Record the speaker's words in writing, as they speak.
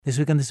This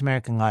week on This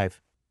American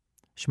Life,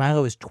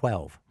 Shymila was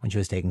 12 when she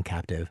was taken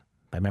captive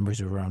by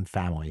members of her own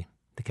family.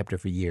 They kept her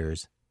for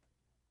years.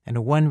 And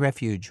her one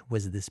refuge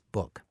was this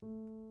book,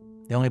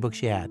 the only book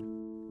she had,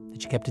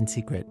 that she kept in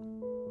secret.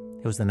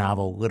 It was the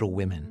novel Little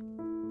Women.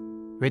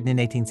 Written in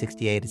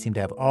 1868, it seemed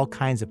to have all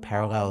kinds of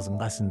parallels and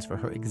lessons for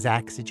her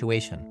exact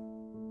situation,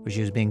 where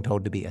she was being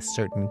told to be a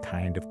certain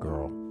kind of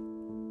girl.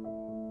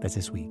 That's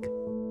this week